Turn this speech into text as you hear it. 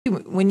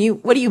What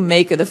do you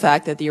make of the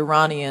fact that the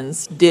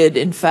Iranians did,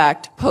 in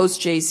fact,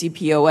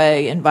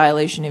 post-JCPOA, in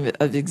violation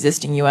of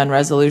existing UN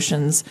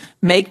resolutions,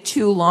 make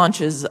 2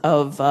 launches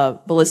of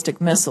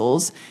ballistic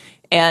missiles?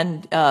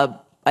 And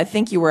I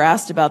think you were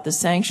asked about the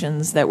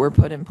sanctions that were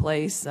put in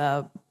place.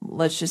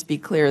 Let's just be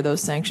clear, those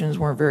sanctions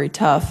weren't very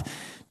tough.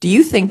 Do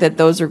you think that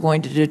those are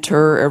going to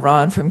deter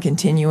Iran from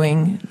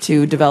continuing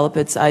to develop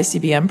its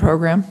ICBM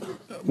program?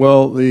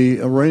 Well,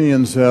 the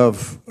Iranians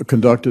have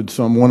conducted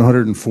some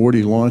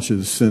 140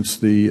 launches since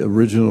the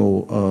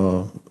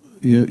original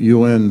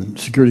UN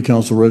Security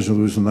Council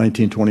resolution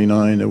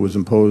 1929 that was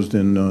imposed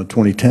in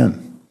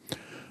 2010.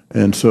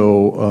 And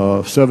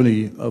so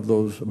 70 of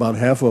those, about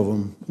half of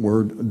them,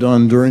 were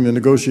done during the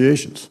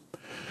negotiations,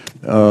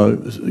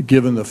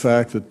 given the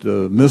fact that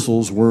the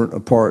missiles weren't a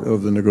part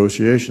of the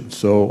negotiations.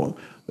 So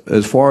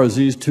as far as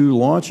these 2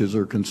 launches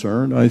are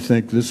concerned, I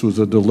think this was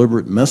a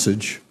deliberate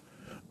message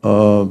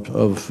of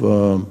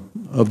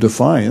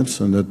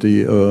defiance, and that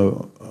the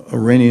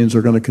Iranians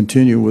are going to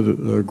continue with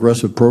an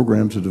aggressive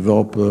program to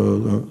develop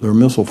their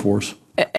missile force.